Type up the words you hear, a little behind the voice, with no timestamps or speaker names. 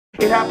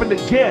it happened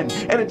again.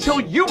 And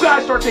until you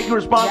guys start taking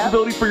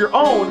responsibility for your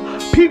own,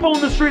 people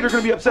in the street are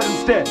going to be upset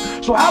instead.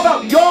 So how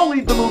about y'all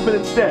lead the movement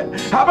instead?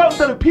 How about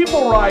instead of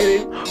people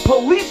rioting,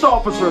 police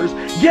officers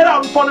get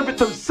out in front of it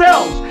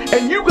themselves,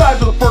 and you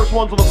guys are the first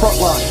ones on the front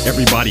line.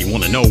 Everybody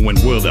wanna know when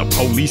will the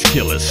police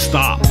killers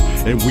stop,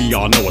 and we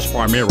all know it's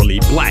primarily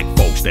black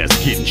folks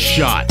that's getting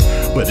shot.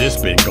 But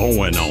it's been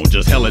going on,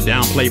 just hella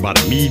downplayed by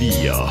the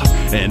media.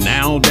 And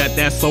now that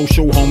that's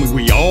social, homie,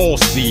 we all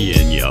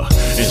seeing ya,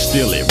 and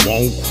still it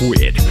won't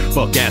quit.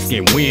 Fuck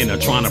asking when or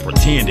trying to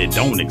pretend it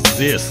don't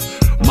exist.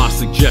 My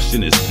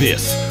suggestion is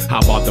this: how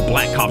about the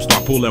black cops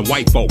start pulling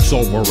white folks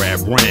over at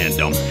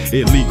random,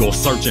 illegal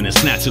searching and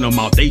snatching them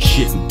out they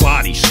shit and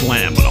body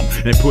slamming them,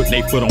 and putting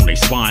their foot on their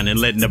spine and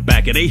letting the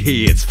back of their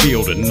heads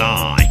feel the 9.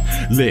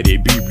 Let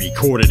it be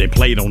recorded and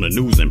played on the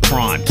news in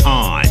prime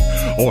time.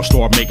 Or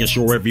start making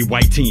sure every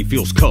white teen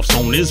feels cuffs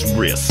on his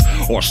wrist.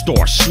 Or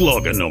start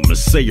slugging him and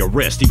say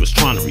arrest, he was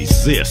trying to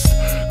resist.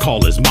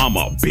 Call his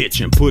mama a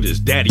bitch and put his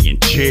daddy in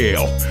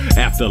jail,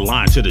 after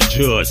lying to the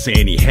judge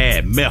saying he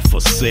had meth for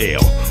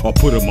sale. Or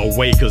put him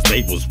away cause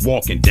they was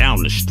walking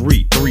down the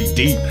street 3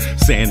 deep,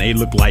 saying they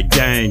look like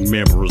gang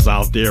members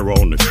out there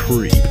on the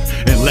creep.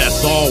 And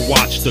let's all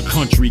watch the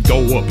country go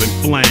up in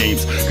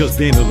flames, cause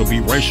then it'll be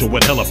racial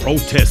with hella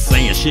protests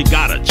saying shit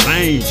gotta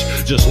change.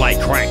 Just like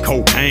crack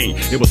cocaine,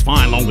 it was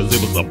fine long as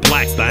it was a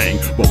black thing,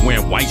 but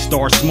when whites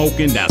start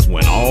smoking, that's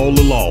when all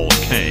the laws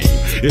came.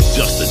 It's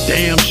just a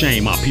damn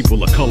shame how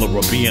people of color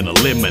are being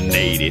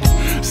eliminated.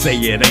 Say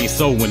it ain't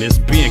so when it's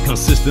being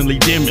consistently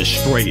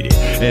demonstrated.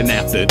 And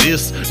after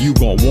this, you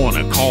gon'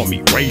 wanna call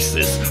me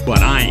racist, but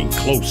I ain't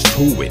close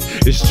to it.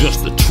 It's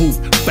just the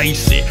truth,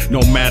 face it.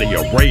 No matter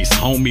your race,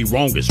 homie,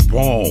 wrong is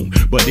wrong.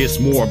 But it's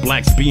more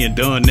blacks being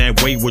done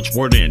that way, which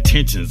were the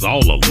intentions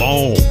all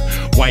along.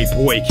 White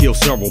boy killed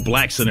several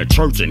blacks in a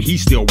church and he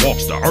still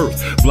walks the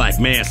earth. Black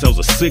man sells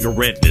a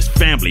cigarette and his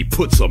family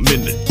puts him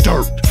in the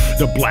dirt.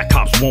 The black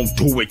cops won't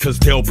do it cause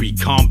they'll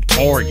become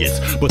targets,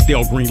 but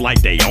they'll green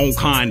light their own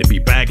kind to be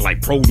bagged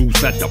like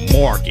produce at the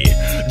market.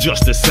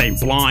 Justice ain't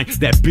blind,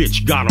 that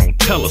bitch got on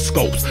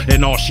telescopes,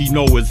 and all she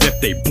know is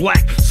if they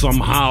black,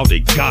 somehow they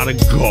gotta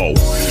go,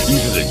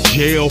 either to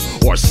jail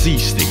or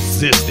cease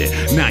existing.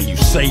 Now you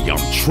say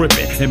I'm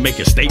tripping and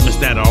making statements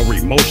that are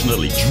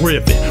emotionally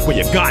driven. Well,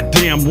 you're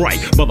goddamn right,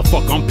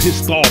 motherfucker, I'm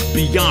pissed off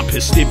beyond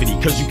festivity,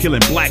 cause you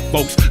killing black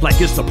folks like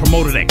it's a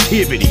promoted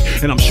activity,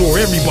 and I'm sure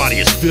everybody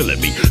is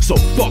feeling me. So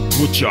fuck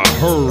what you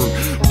heard.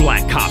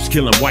 Black cops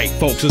killing white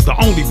folks is the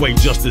only way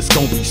justice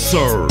gon' be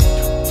served.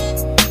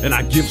 And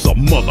I gives a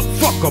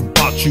motherfucker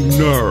about you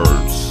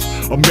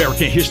nerds.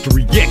 American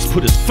History X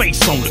put his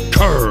face on the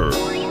curb.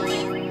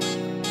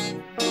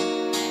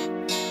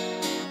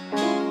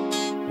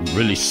 I'm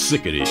really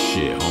sick of this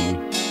shit,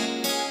 homie.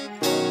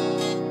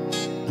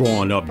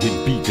 Growing up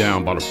getting beat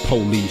down by the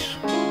police,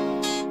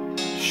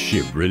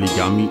 shit really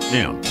got me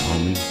amped,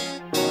 homie.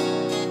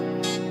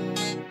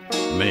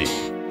 Man,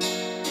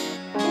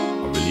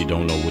 I really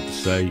don't know what to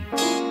say.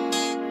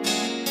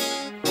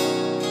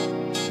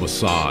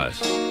 Besides,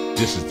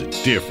 this is the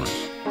difference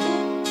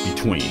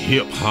between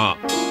hip-hop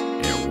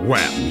and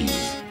rap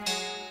music.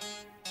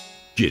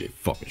 Get it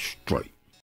fucking straight.